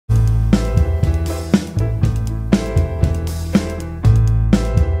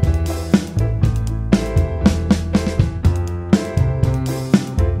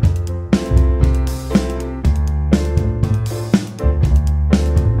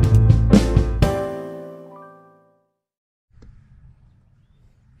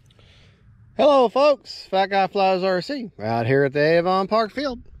Hello folks, Fat Guy Flies RC, out here at the Avon Park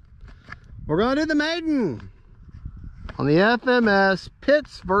Field. We're going to do the Maiden on the FMS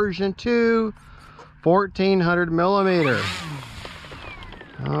Pitts version 2 1400 millimeter.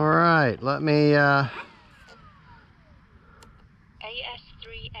 All right, let me AS3X.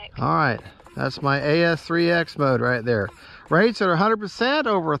 All right, that's my AS3X mode right there. Rates are 100%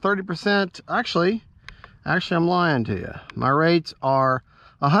 over 30%. Actually I'm lying to you. My rates are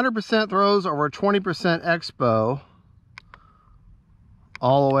 100% throws over 20% expo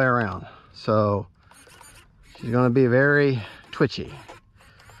all the way around. So she's going to be very twitchy.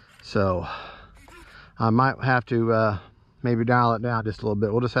 So I might have to maybe dial it down just a little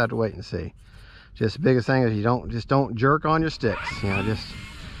bit. We'll just have to wait and see. Just the biggest thing is you don't jerk on your sticks. You know, just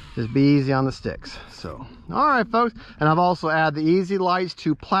be easy on the sticks. So all right folks, and I've also added the easy lights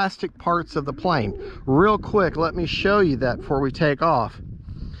to plastic parts of the plane. Real quick, let me show you that before we take off.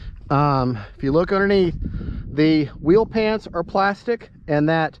 If you look underneath, the wheel pants are plastic and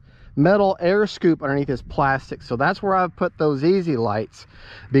that metal air scoop underneath is plastic. So that's where I've put those easy lights,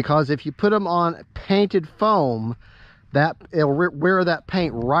 because if you put them on painted foam, it'll wear that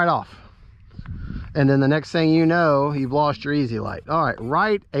paint right off. And then the next thing you know, you've lost your easy light. All right,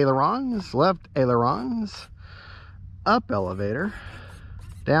 right ailerons, left ailerons, up elevator,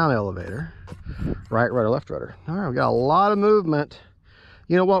 down elevator, right rudder, left rudder. All right, we got a lot of movement.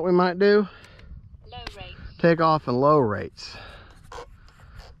 You know what we might do? Low rates. Take off in low rates.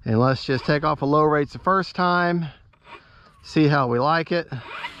 And let's just take off at low rates the first time. See how we like it.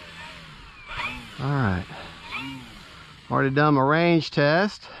 All right. Already done my range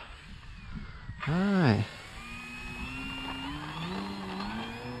test. All right.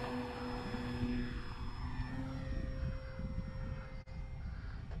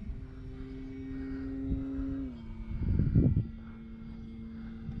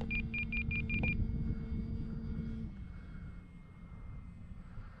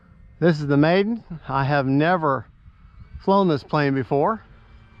 This is the Maiden. I have never flown this plane before.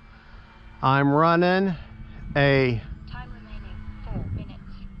 I'm running a Time remaining 4 minutes.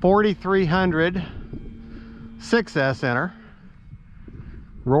 4300 6S enter,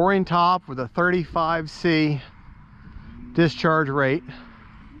 roaring top with a 35C discharge rate.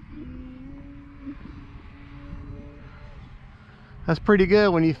 That's pretty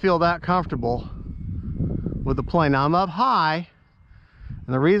good when you feel that comfortable with the plane. Now I'm up high.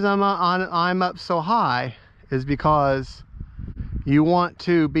 And the reason I'm up so high is because you want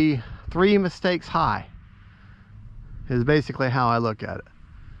to be 3 mistakes high, is basically how I look at it.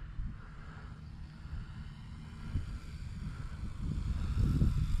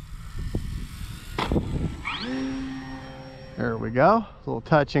 There we go, a little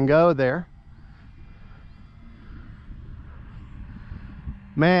touch and go there.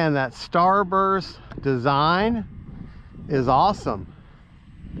 Man, that starburst design is awesome.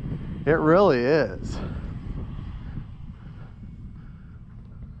 It really is.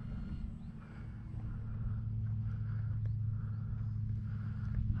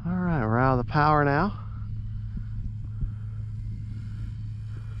 All right, we're out of the power now.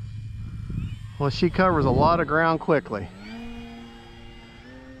 Well, she covers a lot of ground quickly.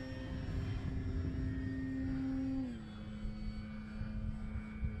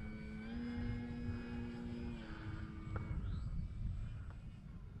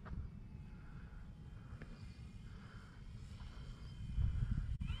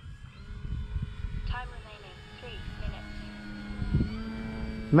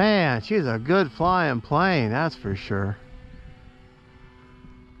 Man, she's a good flying plane, that's for sure.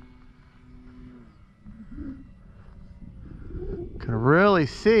 Can really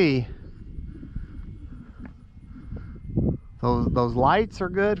see those lights are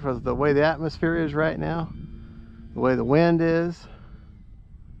good for the way the atmosphere is right now, the way the wind is.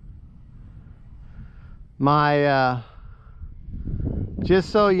 My just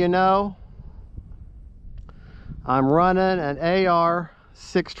so you know, I'm running an AR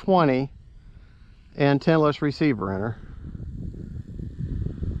 620 antenna-less receiver in her.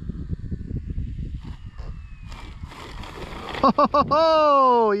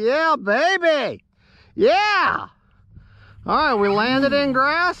 Oh yeah, baby, yeah. All right, we landed in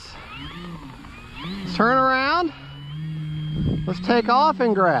grass. Let's turn around. Let's take off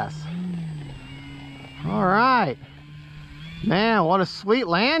in grass. All right, man, what a sweet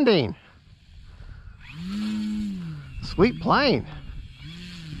landing. Sweet plane.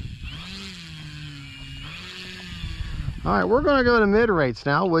 All right, we're going to go to mid rates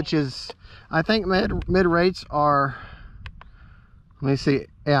now, which is, I think mid rates are, let me see,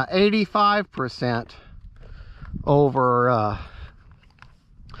 yeah, 85% over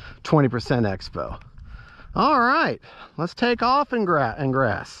 20% expo. All right, let's take off and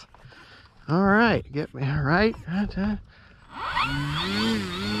grass. All right, get me right.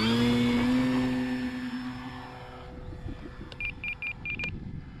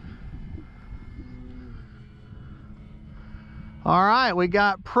 All right, we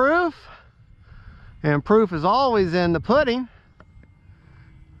got proof, and proof is always in the pudding.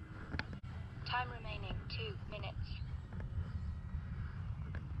 Time remaining 2 minutes.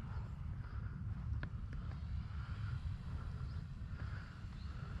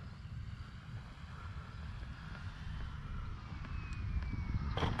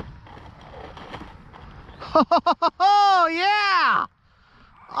 Oh yeah!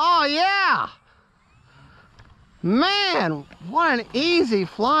 Oh yeah! Man, what an easy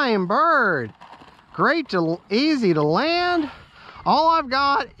flying bird. Easy to land. All I've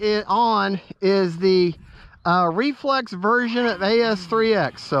got it on is the reflex version of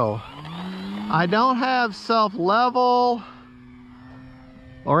AS3X, so I don't have self-level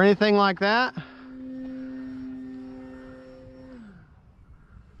or anything like that.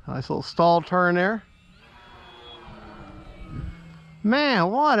 Nice little stall turn there. Man,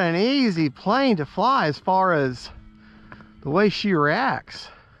 what an easy plane to fly as far as the way she reacts.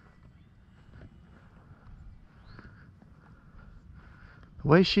 The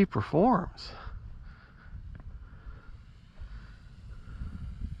way she performs.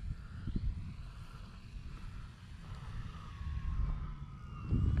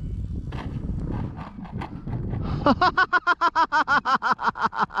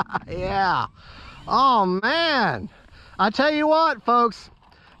 Yeah. Oh man. I tell you what, folks,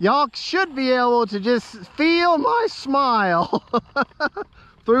 y'all should be able to just feel my smile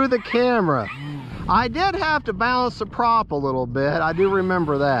through the camera. I did have to balance the prop a little bit. I do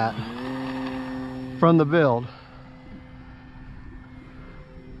remember that from the build.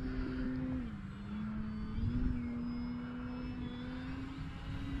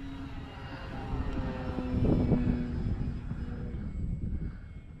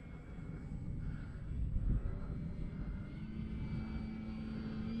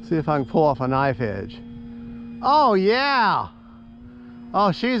 See if I can pull off a knife edge. Oh yeah.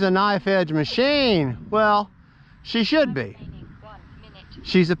 Oh, she's a knife edge machine. Well, she should be.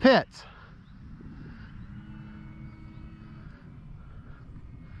 She's a Pitts.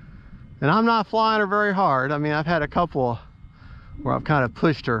 And I'm not flying her very hard. I mean, I've had a couple where I've kind of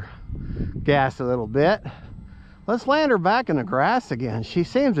pushed her gas a little bit. Let's land her back in the grass again. She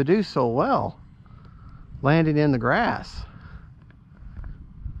seems to do so well landing in the grass.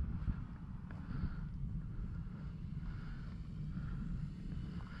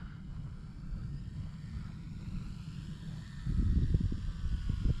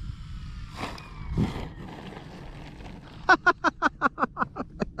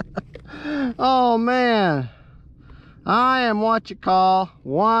 Oh man, I am what you call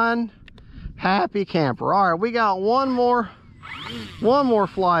one happy camper. All right, we got one more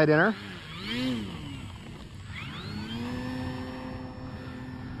flight in her.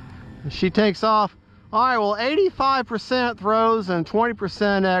 She takes off. All right, well, 85% throws and 20%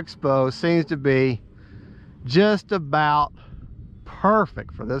 expo seems to be just about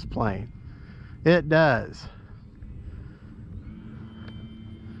perfect for this plane. It does.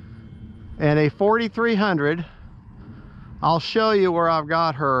 And a 4300, I'll show you where I've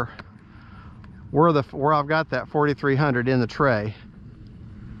got her, where I've got that 4300 in the tray.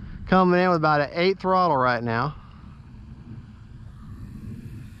 Coming in with about an 8 throttle right now.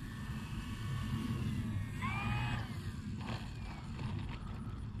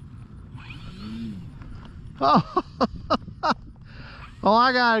 Oh, well,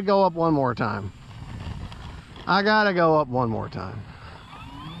 I gotta go up one more time. I gotta go up one more time.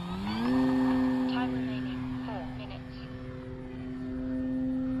 Time remaining 4 minutes.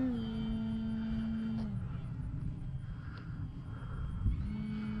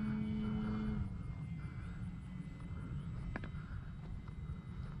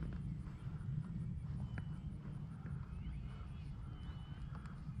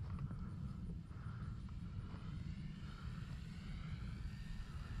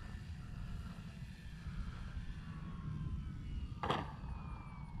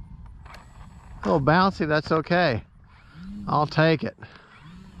 A little bouncy, that's okay. I'll take it.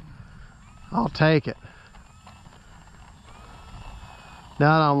 I'll take it.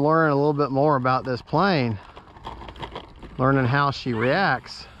 Now that I'm learning a little bit more about this plane, learning how she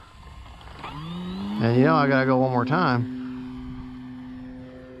reacts, and you know I gotta go one more time.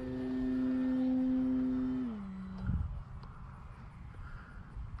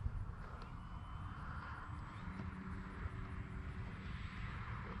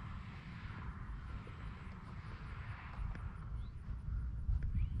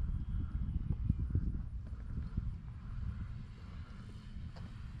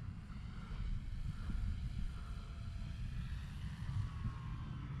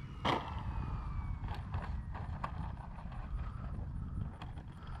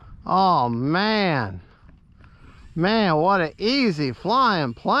 Oh man. Man, what an easy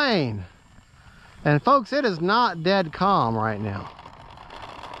flying plane. And folks, it is not dead calm right now.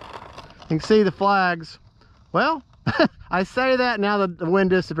 You can see the flags. Well, I say that now that the wind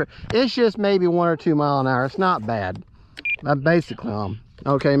disappeared. It's just maybe 1 or 2 miles an hour. It's not bad. I'm basically on.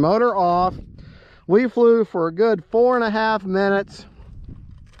 Okay, motor off. We flew for a good 4.5 minutes.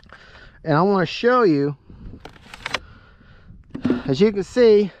 And I want to show you, as you can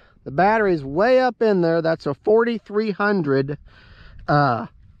see, the battery's way up in there. That's a 4300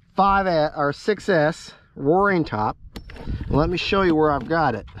 6S roaring top. Let me show you where I've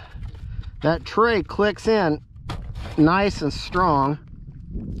got it. That tray clicks in nice and strong,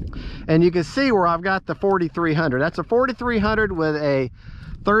 and you can see where I've got the 4300. That's a 4300 with a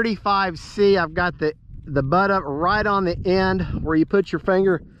 35C. I've got the butt up right on the end where you put your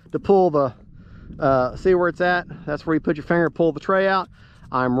finger to pull the see where it's at. That's where you put your finger to pull the tray out.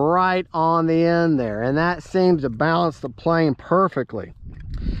 I'm right on the end there, and that seems to balance the plane perfectly.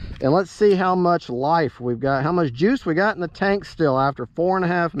 And let's see how much life we've got, how much juice we got in the tank still after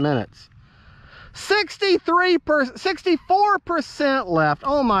 4.5 minutes. 64% left.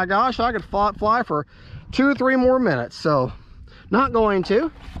 Oh my gosh, I could fly for 2 or 3 more minutes. So not going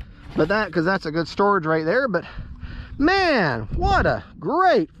to, but because that's a good storage right there. But man, what a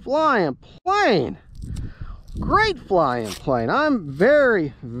great flying plane. Great flying plane. I'm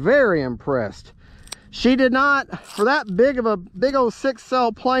very, very impressed. She did not, for that big old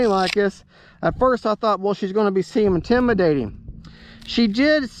 6-cell plane like this, at first I thought, well, she's going to seem intimidating. She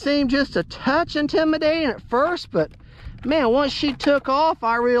did seem just a touch intimidating at first, but man, once she took off,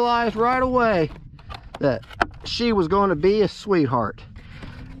 I realized right away that she was going to be a sweetheart.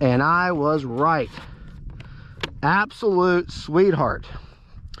 And I was right. Absolute sweetheart.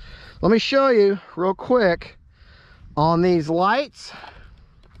 Let me show you real quick on these lights.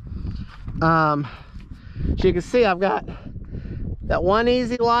 So you can see I've got that one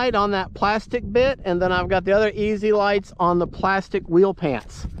easy light on that plastic bit, and then I've got the other easy lights on the plastic wheel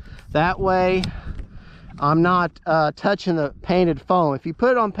pants. That way I'm not touching the painted foam. If you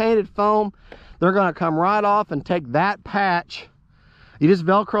put it on painted foam, they're going to come right off and take that patch. You just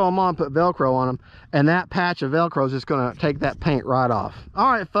Velcro them on, put Velcro on them, and that patch of Velcro is just going to take that paint right off.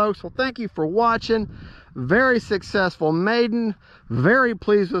 All right, folks. Well, thank you for watching. Very successful Maiden. Very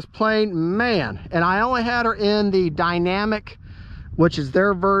pleased with this plane, man. And I only had her in the dynamic, which is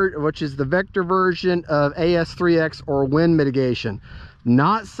the Vector version of AS3X or wind mitigation.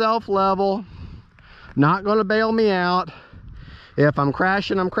 Not self-level. Not going to bail me out. If I'm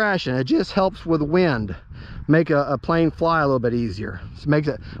crashing, I'm crashing. It just helps with wind. Make a plane fly a little bit easier. It makes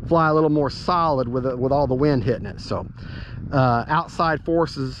it fly a little more solid with all the wind hitting it. So outside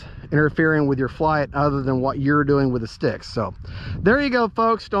forces interfering with your flight other than what you're doing with the sticks. So there you go,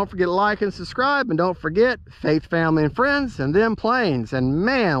 folks. Don't forget to like and subscribe, and don't forget faith, family, and friends, and them planes. And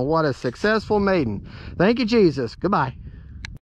man, what a successful Maiden. Thank you, Jesus. Goodbye.